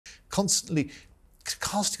constantly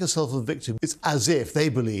casting herself as a victim. It's as if they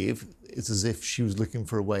believe it's as if she was looking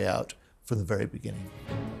for a way out from the very beginning.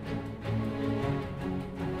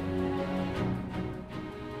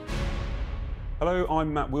 Hello,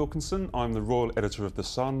 I'm Matt Wilkinson. I'm the Royal Editor of The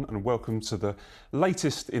Sun, and welcome to the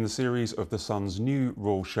latest in the series of The Sun's new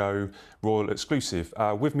royal show, Royal Exclusive.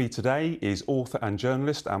 With me today is author and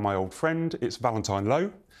journalist and my old friend, it's Valentine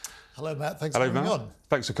Low. Hello, Matt. Thanks for having me on.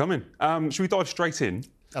 Thanks for coming. Should we dive straight in?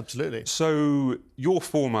 Absolutely. So, your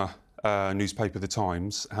former newspaper, The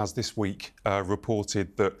Times, has this week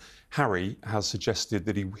reported that Harry has suggested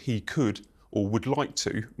that he could or would like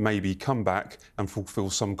to maybe come back and fulfil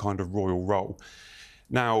some kind of royal role.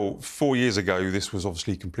 Now, 4 years ago, this was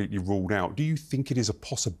obviously completely ruled out. Do you think it is a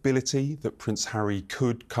possibility that Prince Harry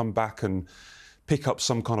could come back and pick up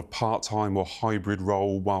some kind of part-time or hybrid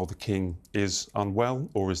role while the King is unwell?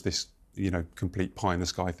 Or is this, complete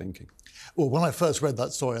pie-in-the-sky thinking? Well, when I first read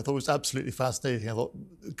that story, I thought it was absolutely fascinating. I thought,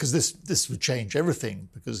 because this would change everything,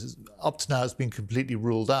 because up to now it's been completely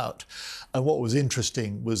ruled out. And what was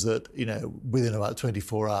interesting was that, within about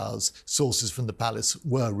 24 hours, sources from the palace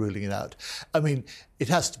were ruling it out. I mean, it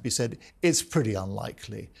has to be said, it's pretty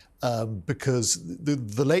unlikely, because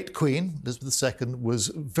the late Queen, Elizabeth II, was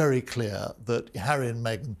very clear that Harry and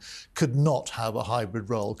Meghan could not have a hybrid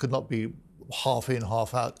role, could not be half in,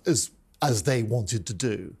 half out, as they wanted to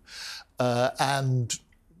do. And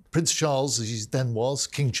Prince Charles, as he then was,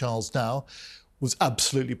 King Charles now, was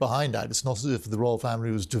absolutely behind that. It's not as if the royal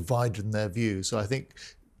family was divided in their views. So I think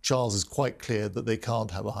Charles is quite clear that they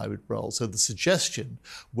can't have a hybrid role. So the suggestion,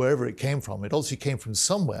 wherever it came from, it obviously came from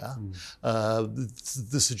somewhere.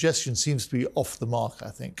 The suggestion seems to be off the mark,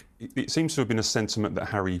 I think. It seems to have been a sentiment that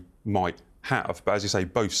Harry might have, but as you say,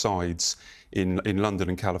 both sides in London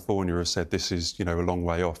and California have said this is, a long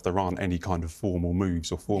way off. There aren't any kind of formal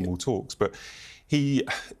moves or formal talks, but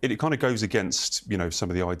it kind of goes against, some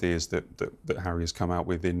of the ideas that Harry has come out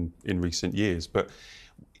with in recent years. But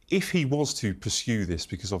if he was to pursue this,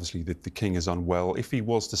 because obviously the King is unwell, if he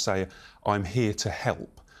was to say, I'm here to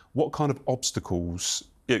help, what kind of obstacles,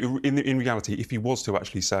 in reality, if he was to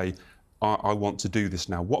actually say, I want to do this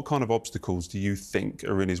now, what kind of obstacles do you think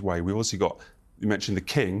are in his way? We've also got, you mentioned the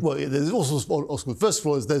King. Well, there's also, first of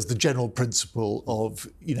all, there's the general principle of,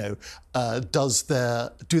 do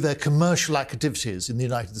their commercial activities in the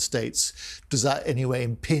United States, does that anyway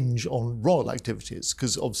impinge on royal activities?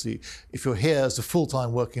 Because obviously, if you're here as a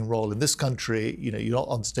full-time working royal in this country, you're not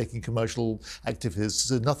undertaking commercial activities,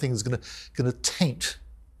 so nothing is going to taint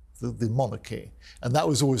the monarchy. And that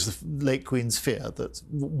was always the late Queen's fear, that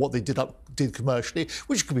what they did commercially,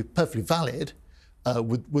 which could be perfectly valid,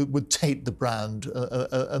 would taint the brand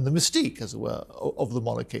and the mystique, as it were, of the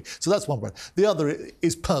monarchy. So that's one brand. The other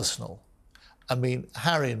is personal. I mean,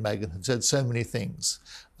 Harry and Meghan have said so many things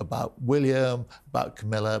about William, about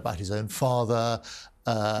Camilla, about his own father,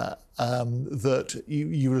 that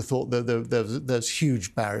you would have thought that there's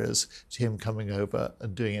huge barriers to him coming over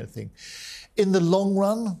and doing anything. In the long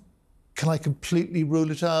run, can I completely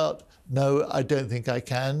rule it out? No, I don't think I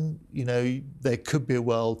can. There could be a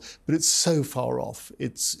world, but it's so far off.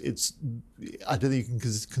 I don't think you can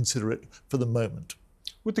consider it for the moment.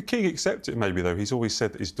 Would the King accept it, maybe, though? He's always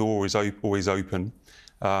said that his door is always open,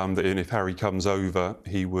 that if Harry comes over,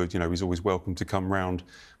 he would, he's always welcome to come round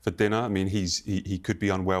for dinner. I mean, he could be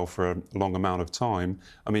unwell for a long amount of time.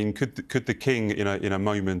 I mean, could the King, in a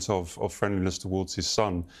moment of friendliness towards his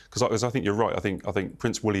son, because I think you're right. I think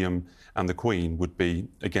Prince William and the Queen would be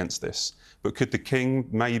against this, but could the King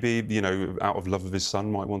maybe, out of love of his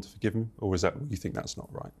son, might want to forgive him, or is that you think that's not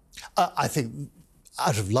right? I think,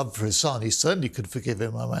 out of love for his son, he certainly could forgive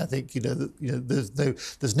him. I mean, I think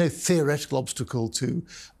there's no theoretical obstacle to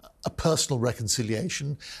a personal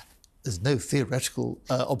reconciliation. There's no theoretical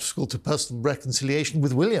obstacle to personal reconciliation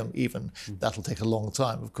with William, even. That'll take a long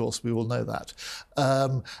time, of course, we all know that.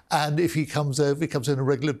 And if he comes over, he comes on a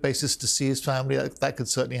regular basis to see his family, that could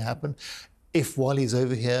certainly happen. If while he's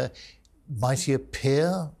over here, might he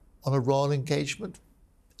appear on a royal engagement?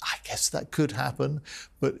 I guess that could happen.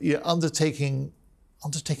 But undertaking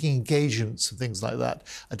engagements and things like that,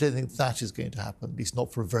 I don't think that is going to happen, at least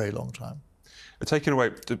not for a very long time. Taking away,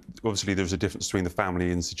 obviously there's a difference between the family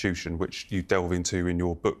and institution, which you delve into in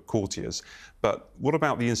your book, Courtiers. But what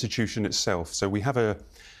about the institution itself? So we have a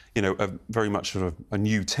very much sort of a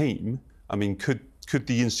new team. I mean, could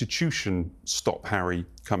the institution stop Harry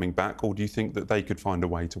coming back, or do you think that they could find a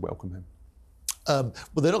way to welcome him? Well,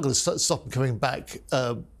 they're not going to stop him coming back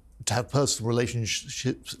to have personal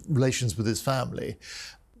relations with his family.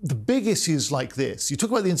 The big issues like this, you talk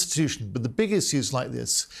about the institution, but the big issues like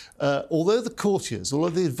this, although the courtiers, although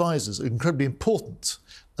the advisors are incredibly important,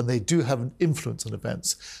 and they do have an influence on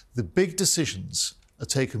events. The big decisions are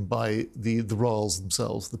taken by the royals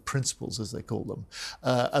themselves, the principals, as they call them.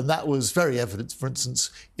 And that was very evident, for instance,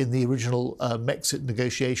 in the original Mexit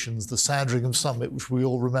negotiations, the Sandringham Summit, which we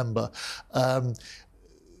all remember.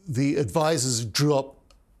 The advisors drew up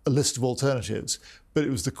a list of alternatives, but it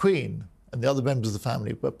was the Queen and the other members of the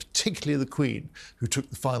family, but particularly the Queen, who took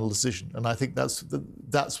the final decision. And I think that's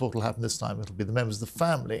what will happen this time. It'll be the members of the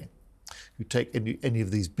family who take any of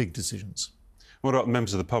these big decisions. What about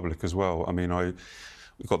members of the public as well? I mean,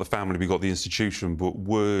 we've got the family, we've got the institution, but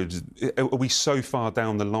are we so far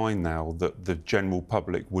down the line now that the general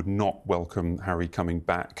public would not welcome Harry coming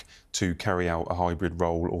back to carry out a hybrid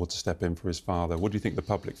role or to step in for his father? What do you think the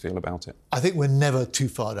public feel about it? I think we're never too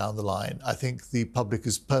far down the line. I think the public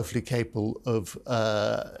is perfectly capable of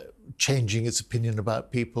changing its opinion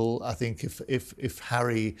about people. I think if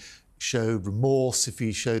Harry showed remorse, if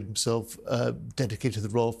he showed himself dedicated to the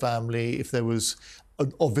royal family, if there was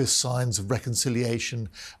obvious signs of reconciliation,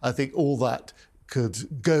 I think all that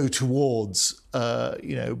could go towards,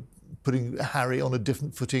 putting Harry on a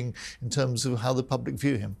different footing in terms of how the public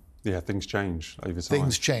view him. Yeah, things change over time.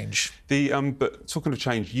 Things change. But talking of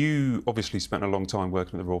change, you obviously spent a long time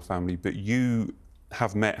working at the royal family, but you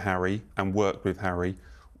have met Harry and worked with Harry.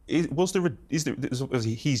 He's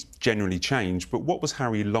generally changed, but what was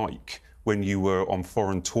Harry like when you were on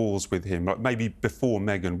foreign tours with him, like maybe before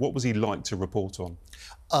Meghan? What was he like to report on?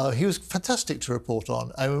 He was fantastic to report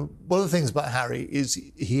on. I mean, one of the things about Harry is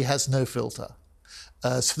he has no filter.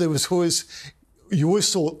 So there was you always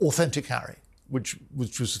saw authentic Harry, which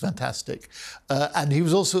was fantastic. And he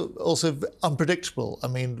was also unpredictable. I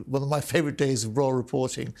mean, one of my favourite days of royal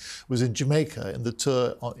reporting was in Jamaica, in the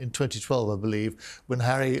tour in 2012, I believe, when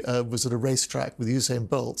Harry was at a racetrack with Usain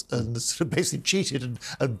Bolt and sort of basically cheated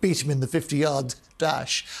and beat him in the 50-yard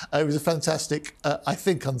dash. It was a fantastic, I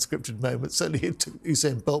think, unscripted moment. Certainly it took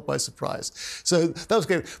Usain Bolt by surprise. So that was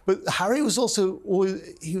great. But Harry was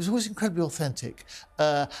always incredibly authentic.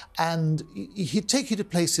 And he'd take you to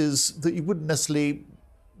places that you wouldn't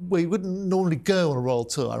normally go on a royal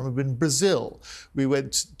tour. I remember in Brazil, we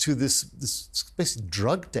went to this basically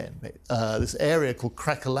drug den, this area called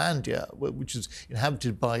Cracolândia, which is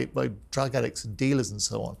inhabited by drug addicts and dealers and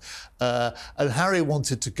so on. And Harry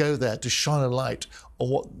wanted to go there to shine a light on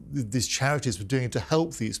what these charities were doing to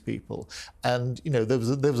help these people. And there was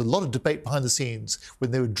a lot of debate behind the scenes when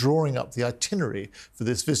they were drawing up the itinerary for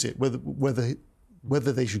this visit,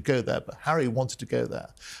 whether they should go there, but Harry wanted to go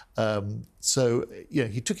there. So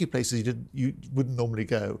he took you places you wouldn't normally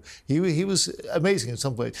go. He was amazing in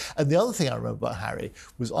some ways. And the other thing I remember about Harry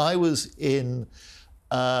was I was in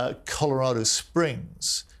Colorado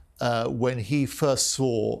Springs when he first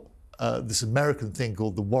saw this American thing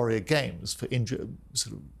called the Warrior Games for injured,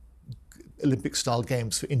 sort of Olympic-style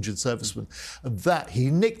games for injured servicemen. And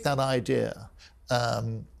he nicked that idea.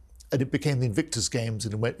 And it became the Invictus Games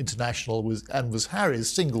and it went international and was Harry's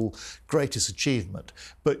single greatest achievement.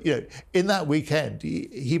 But in that weekend,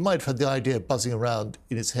 he might have had the idea buzzing around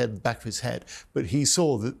in his head, in the back of his head, but he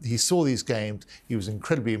saw these games, he was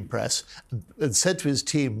incredibly impressed and said to his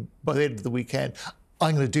team by the end of the weekend,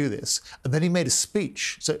 I'm going to do this. And then he made a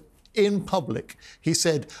speech. So in public, he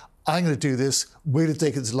said, I'm going to do this, we're going to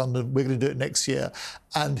take it to London, we're going to do it next year.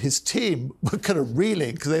 And his team were kind of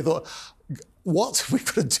reeling because they thought, what are we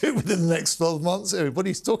going to do within the next 12 months? What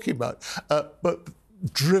he's talking about. But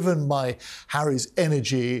driven by Harry's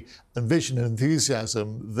energy and vision and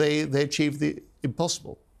enthusiasm, they achieved the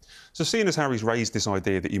impossible. So seeing as Harry's raised this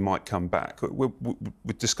idea that he might come back, we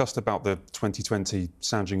discussed about the 2020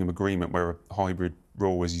 Sandringham Agreement where a hybrid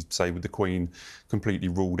rule, as you say, with the Queen completely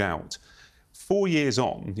ruled out. 4 years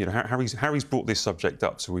on, Harry's brought this subject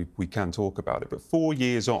up, so we can talk about it, but 4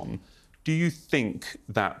 years on, do you think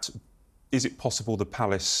that is it possible the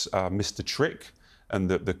palace missed a trick and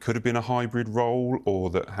that there could have been a hybrid role, or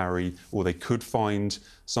that they could find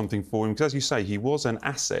something for him? Because as you say, he was an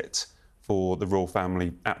asset for the royal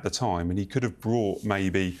family at the time, and he could have brought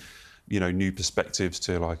maybe, new perspectives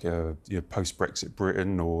to like post-Brexit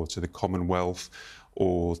Britain or to the Commonwealth,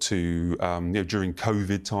 or to during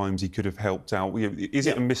COVID times he could have helped out. Is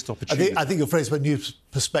it a missed opportunity? I think your phrase about new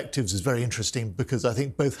perspectives is very interesting, because I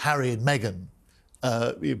think both Harry and Meghan,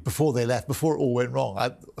 before they left, before it all went wrong,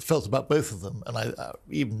 I felt about both of them, and I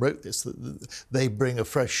even wrote this, that they bring a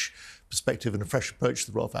fresh perspective and a fresh approach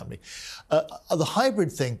to the royal family. The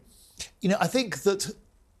hybrid thing, I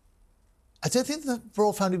don't think the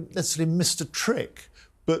royal family necessarily missed a trick,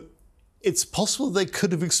 but it's possible they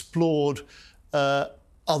could have explored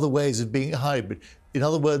other ways of being hybrid. In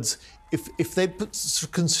other words, if they put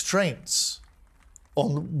constraints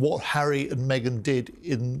on what Harry and Meghan did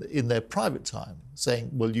in their private time, saying,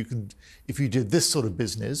 well, you can, if you did this sort of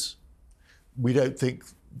business, we don't think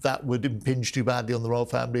that would impinge too badly on the royal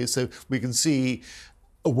family. So we can see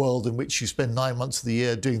a world in which you spend 9 months of the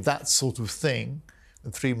year doing that sort of thing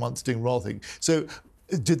and 3 months doing royal thing. So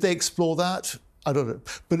did they explore that? I don't know.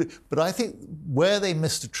 But I think where they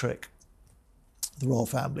missed a trick, the royal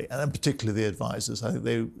family, and in particular the advisors, I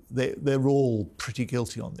think they're all pretty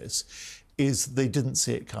guilty on this, is they didn't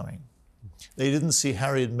see it coming. They didn't see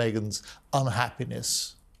Harry and Meghan's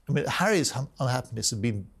unhappiness. I mean, Harry's unhappiness had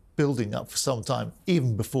been building up for some time,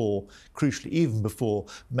 even before, crucially, even before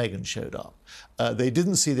Meghan showed up. They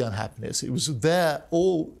didn't see the unhappiness. It was there,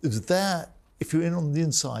 if you're in on the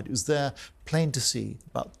inside, it was there plain to see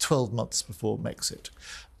about 12 months before Brexit.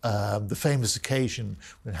 The famous occasion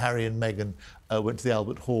when Harry and Meghan went to the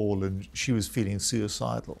Albert Hall and she was feeling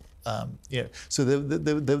suicidal. So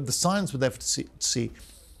the signs were there to see,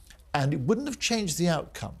 and it wouldn't have changed the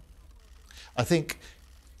outcome. I think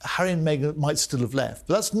Harry and Meghan might still have left,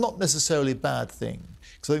 but that's not necessarily a bad thing,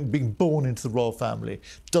 because I think being born into the royal family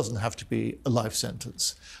doesn't have to be a life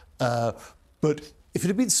sentence. But if it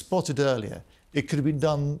had been spotted earlier, it could have been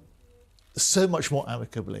done so much more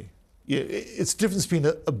amicably. It's the difference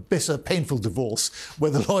between a bitter, painful divorce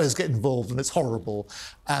where the lawyers get involved and it's horrible,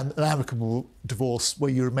 and an amicable divorce where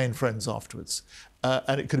you remain friends afterwards.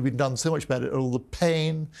 And it could have been done so much better. All the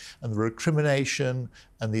pain and the recrimination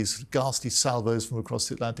and these ghastly salvos from across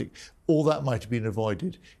the Atlantic, all that might have been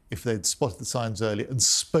avoided if they'd spotted the signs earlier and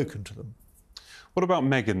spoken to them. What about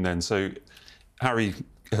Meghan then? So Harry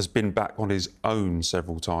has been back on his own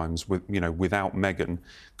several times without Meghan.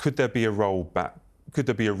 Could there be a role back? Could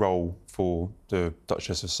there be a role for the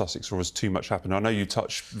Duchess of Sussex, or has too much happened? I know you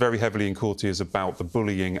touched very heavily in Courtiers about the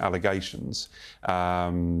bullying allegations.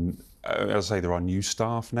 As I say, there are new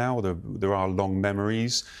staff now. There are long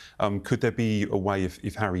memories. Could there be a way,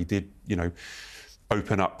 if Harry did,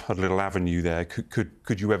 open up a little avenue there?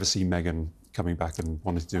 Could you ever see Meghan coming back and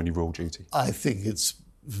wanting to do any royal duty? I think it's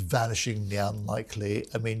vanishingly unlikely.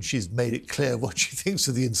 I mean, she's made it clear what she thinks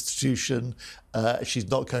of the institution. She's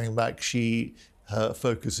not coming back. Her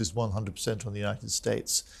focus is 100% on the United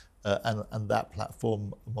States and that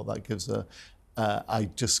platform and what that gives her. I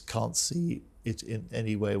just can't see it in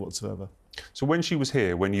any way whatsoever. So when she was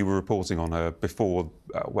here, when you were reporting on her before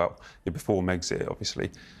Megxit,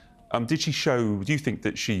 obviously, do you think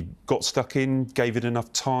that she got stuck in, gave it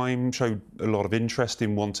enough time, showed a lot of interest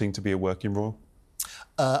in wanting to be a working royal?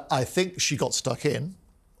 I think she got stuck in.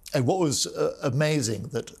 And what was amazing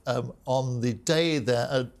that on the day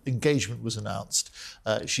their engagement was announced,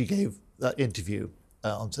 she gave that interview,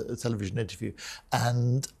 a television interview,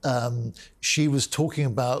 and she was talking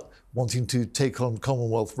about wanting to take on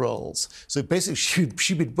Commonwealth roles. So basically,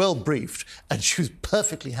 she'd been well briefed, and she was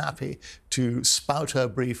perfectly happy to spout her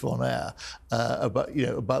brief on air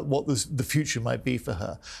about what the future might be for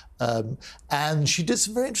her. And she did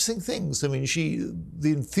some very interesting things. I mean,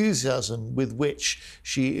 the enthusiasm with which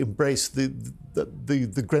she embraced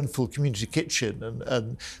the Grenfell Community Kitchen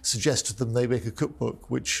and suggested them they make a cookbook,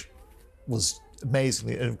 which was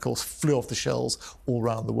amazingly, and of course flew off the shelves all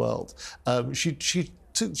around the world. She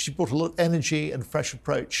brought a lot of energy and fresh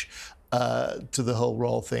approach to the whole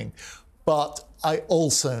royal thing. But I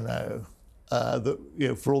also know that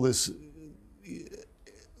for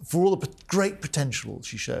all the great potential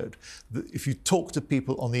she showed, that if you talk to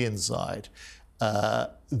people on the inside,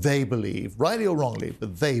 they believe, rightly or wrongly,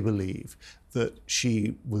 but they believe that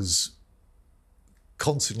she was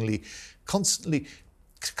constantly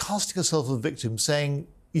casting herself as a victim, saying,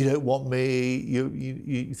 you don't want me,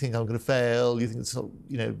 you think I'm going to fail, you think it's not,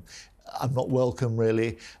 I'm not welcome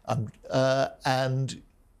really. And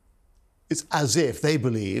it's as if, they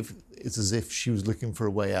believe, it's as if she was looking for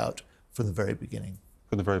a way out from the very beginning.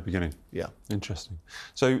 From the very beginning? Yeah. Interesting.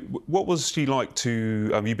 So what was she like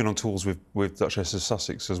to... you've been on tours with Duchess of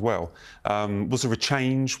Sussex as well. Was there a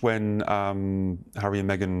change when Harry and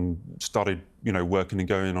Meghan started, working and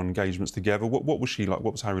going on engagements together? What was she like?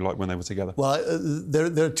 What was Harry like when they were together? Well,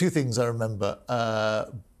 there are two things I remember.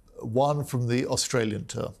 One from the Australian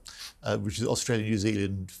tour, which is Australia, New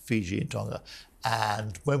Zealand, Fiji and Tonga.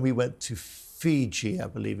 And when we went to Fiji, I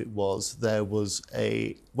believe it was, there was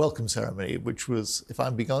a welcome ceremony, which was, if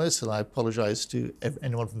I'm being honest, and I apologise to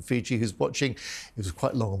anyone from Fiji who's watching, it was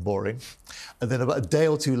quite long and boring. And then about a day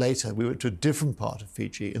or two later, we went to a different part of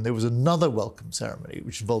Fiji, and there was another welcome ceremony,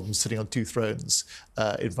 which involved them sitting on two thrones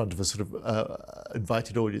in front of a sort of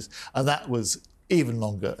invited audience. And that was even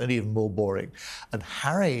longer and even more boring. And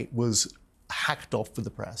Harry was hacked off with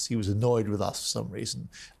the press. He was annoyed with us for some reason.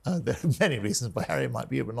 There are many reasons why Harry might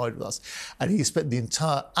be annoyed with us. And he spent the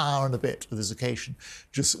entire hour and a bit of this occasion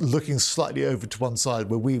just looking slightly over to one side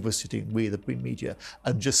where we were sitting, we, the print media,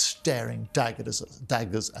 and just staring daggers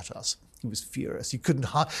at us. He was furious. He couldn't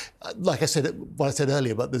hide. Like I said, what I said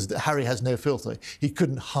earlier about this, that Harry has no filter. He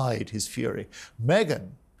couldn't hide his fury. Meghan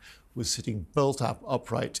was sitting bolt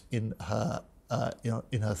upright in her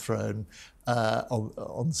in her throne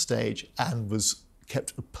on stage, and was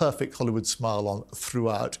kept a perfect Hollywood smile on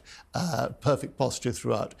throughout, perfect posture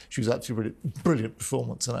throughout. She was absolutely brilliant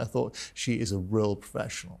performance, and I thought she is a real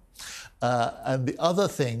professional. And the other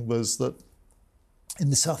thing was that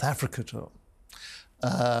in the South Africa tour,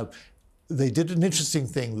 they did an interesting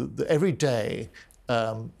thing that every day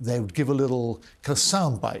they would give a little kind of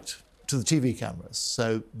soundbite to the TV cameras.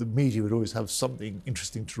 So the media would always have something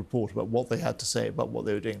interesting to report about what they had to say about what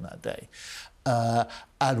they were doing that day.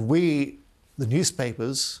 And we, the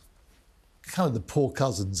newspapers, kind of the poor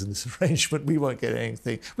cousins in this arrangement, we won't get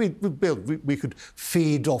anything. We could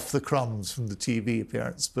feed off the crumbs from the TV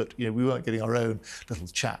appearance, but we weren't getting our own little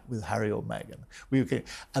chat with Harry or Meghan.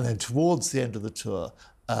 And then towards the end of the tour,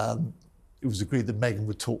 it was agreed that Meghan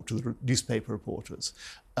would talk to the newspaper reporters.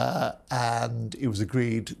 And it was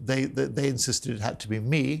agreed, they insisted it had to be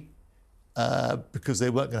me, because they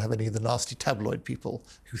weren't going to have any of the nasty tabloid people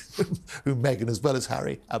who Meghan, as well as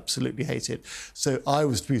Harry, absolutely hated. So I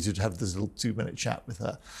was treated to have this little 2-minute chat with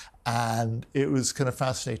her. And it was kind of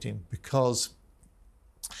fascinating because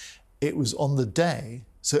it was on the day,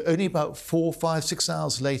 so only about 4, 5, 6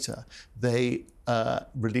 hours later, they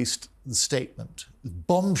released the statement, the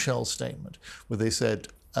bombshell statement, where they said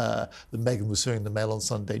that Meghan was suing the Mail on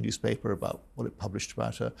Sunday newspaper about what it published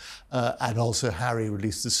about her, and also Harry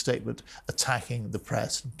released a statement attacking the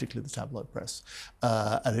press, particularly the tabloid press,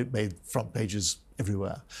 and it made front pages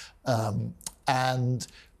everywhere.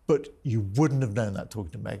 But you wouldn't have known that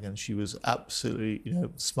talking to Meghan. She was absolutely,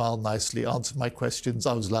 smiled nicely, answered my questions.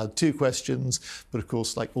 I was allowed 2 questions, but of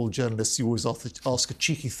course, like all journalists, you always ask a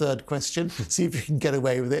cheeky third question, see if you can get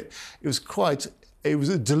away with it. It was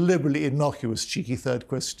a deliberately innocuous, cheeky third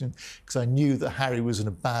question, because I knew that Harry was in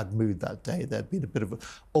a bad mood that day. There'd been a bit of an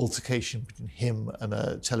altercation between him and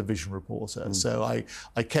a television reporter. So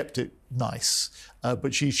I kept it nice.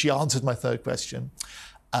 But she answered my third question.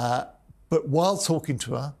 But while talking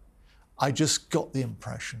to her, I just got the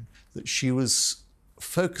impression that she was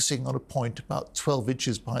focusing on a point about 12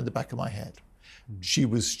 inches behind the back of my head. She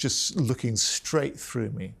was just looking straight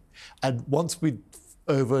through me. And once we'd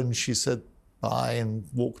over and she said bye and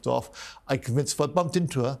walked off, I convinced if I bumped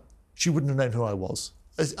into her, she wouldn't have known who I was.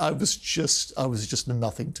 I was just a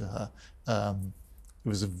nothing to her. It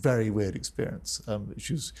was a very weird experience.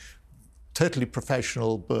 She was totally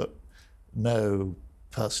professional, but no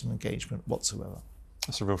personal engagement whatsoever.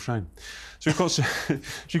 That's a real shame. So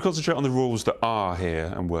we concentrate on the rules that are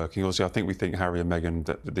here and working. Obviously, I think we think Harry and Meghan,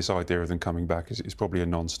 that this idea of them coming back is probably a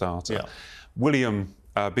non-starter. Yeah. William,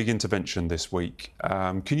 big intervention this week.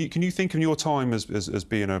 Can you think of your time as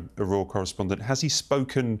being a royal correspondent? Has he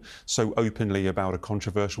spoken so openly about a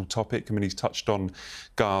controversial topic? I mean, he's touched on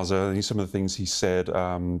Gaza and some of the things he said,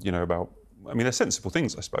 about, they're sensible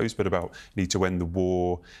things, I suppose, but about need to end the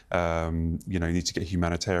war, need to get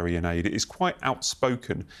humanitarian aid. It is quite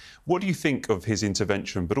outspoken. What do you think of his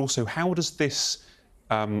intervention? But also, how does this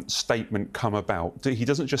statement come about? He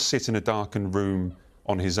doesn't just sit in a darkened room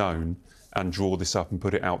on his own and draw this up and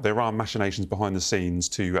put it out. There are machinations behind the scenes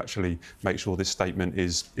to actually make sure this statement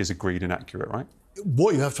is agreed and accurate, right?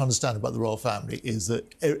 What you have to understand about the royal family is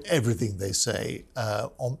that everything they say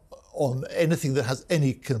on anything that has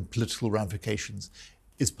any kind of political ramifications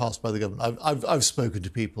is passed by the government. I've spoken to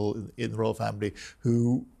people in the royal family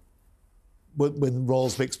who, when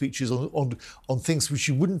royals make speeches on things which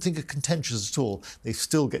you wouldn't think are contentious at all, they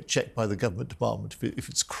still get checked by the government department if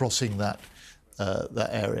it's crossing that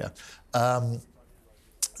area.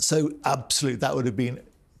 So absolutely, that would have been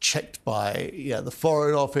checked by the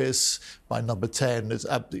Foreign Office, by Number 10. It would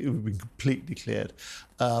have been completely cleared.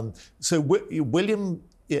 So William,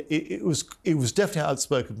 it was definitely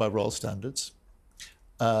outspoken by royal standards,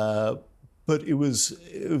 but it was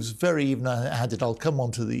very even-handed. I'll come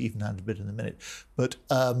on to the even-handed bit in a minute. But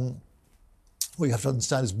what you have to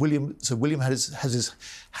understand is William has his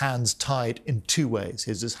hands tied in 2 ways.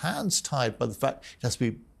 He has his hands tied by the fact it has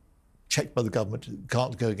to be checked by the government,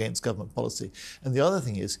 can't go against government policy. And the other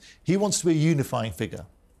thing is he wants to be a unifying figure.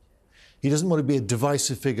 He doesn't want to be a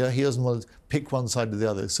divisive figure. He doesn't want to pick one side or the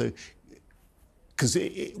other. So, because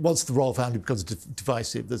once the royal family becomes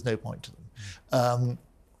divisive, there's no point to them.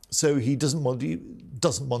 So he doesn't want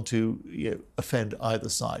to offend either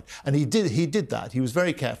side, and he did that. He was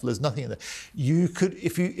very careful. There's nothing in there. You could,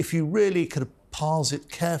 if you really kind of parse it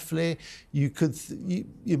carefully, you could,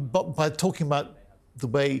 by talking about the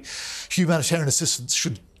way humanitarian assistance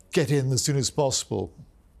should get in as soon as possible,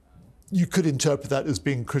 you could interpret that as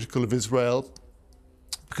being critical of Israel,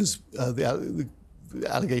 because the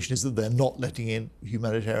allegation is that they're not letting in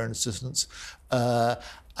humanitarian assistance.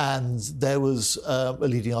 And there was a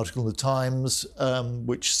leading article in the Times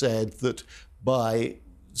which said that by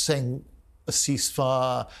saying a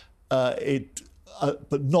ceasefire,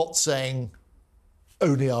 but not saying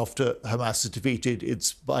only after Hamas is defeated,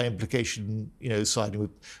 it's by implication, siding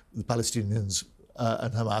with the Palestinians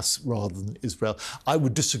and Hamas rather than Israel. I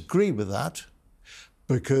would disagree with that,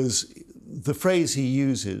 because the phrase he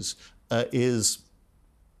uses is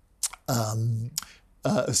a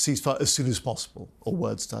ceasefire as soon as possible, or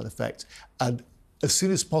words to that effect. And as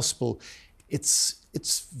soon as possible, it's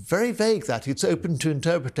very vague, that. It's open to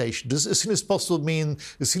interpretation. Does as soon as possible mean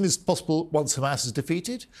as soon as possible once Hamas is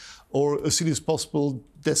defeated? Or as soon as possible,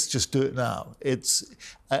 let's just do it now?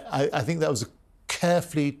 I think that was a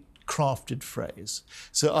carefully crafted phrase.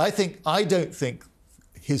 So I don't think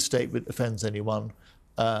his statement offends anyone.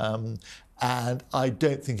 And I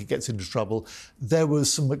don't think it gets into trouble. There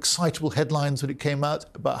was some excitable headlines when it came out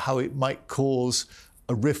about how it might cause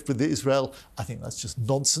a rift with Israel. I think that's just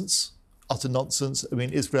nonsense, utter nonsense. I mean,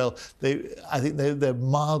 Israel, I think they're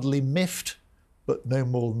mildly miffed, but no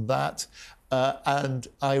more than that. And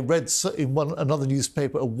I read in another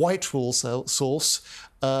newspaper a Whitehall source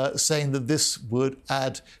saying that this would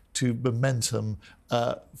add to momentum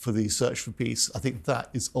for the search for peace. I think that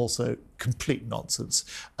is also complete nonsense.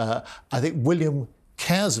 I think William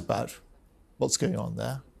cares about what's going on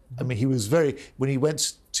there. I mean, when he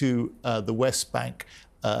went to the West Bank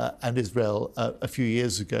and Israel a few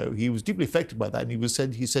years ago, he was deeply affected by that, and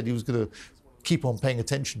he said he was going to keep on paying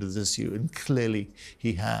attention to this issue, and clearly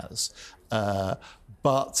he has.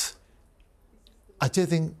 But I don't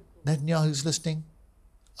think Netanyahu's listening,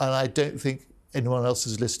 and I don't think anyone else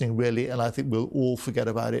is listening, really, and I think we'll all forget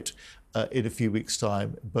about it in a few weeks'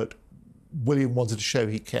 time. But William wanted to show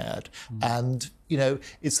he cared. And,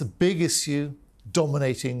 it's a big issue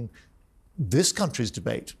dominating this country's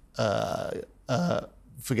debate.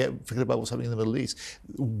 Forget about what's happening in the Middle East.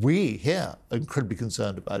 We here are incredibly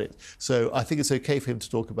concerned about it. So I think it's okay for him to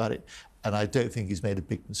talk about it, and I don't think he's made a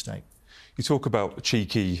big mistake. You talk about a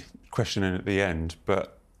cheeky questioning at the end,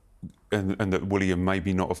 and that William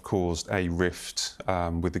maybe not have caused a rift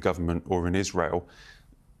with the government or in Israel.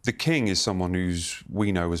 The King is someone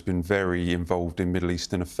we know has been very involved in Middle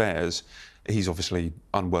Eastern affairs. He's obviously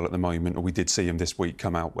unwell at the moment, or we did see him this week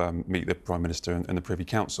come out, meet the Prime Minister and the Privy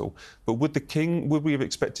Council. But would we have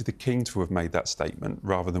expected the King to have made that statement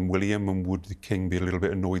rather than William? And would the King be a little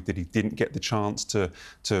bit annoyed that he didn't get the chance to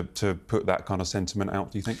put that kind of sentiment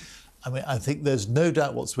out, do you think? I mean, I think there's no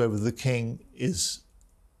doubt whatsoever the King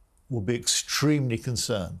will be extremely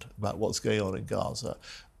concerned about what's going on in Gaza.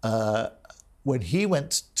 When he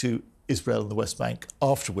went to Israel and the West Bank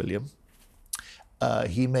after William,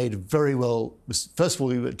 he made a very well... First of all,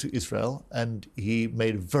 he went to Israel, and he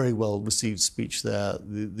made a very well-received speech there.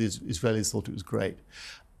 The Israelis thought it was great.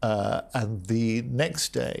 And the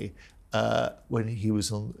next day, when he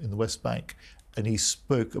was in the West Bank, and he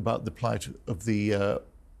spoke about the plight of the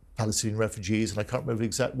Palestinian refugees, and I can't remember the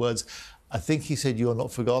exact words, I think he said, "You're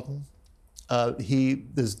not forgotten."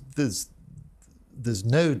 There's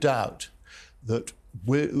no doubt that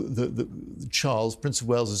Charles, Prince of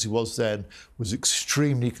Wales as he was then, was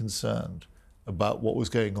extremely concerned about what was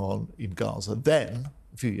going on in Gaza then,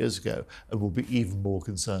 a few years ago, and will be even more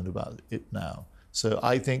concerned about it now. So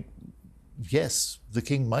I think, yes, the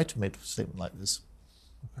King might have made a statement like this.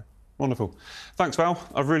 Okay. Wonderful. Thanks, Val.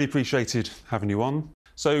 I've really appreciated having you on.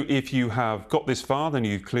 So if you have got this far, then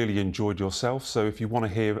you clearly enjoyed yourself. So if you want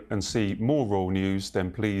to hear and see more royal news,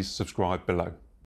 then please subscribe below.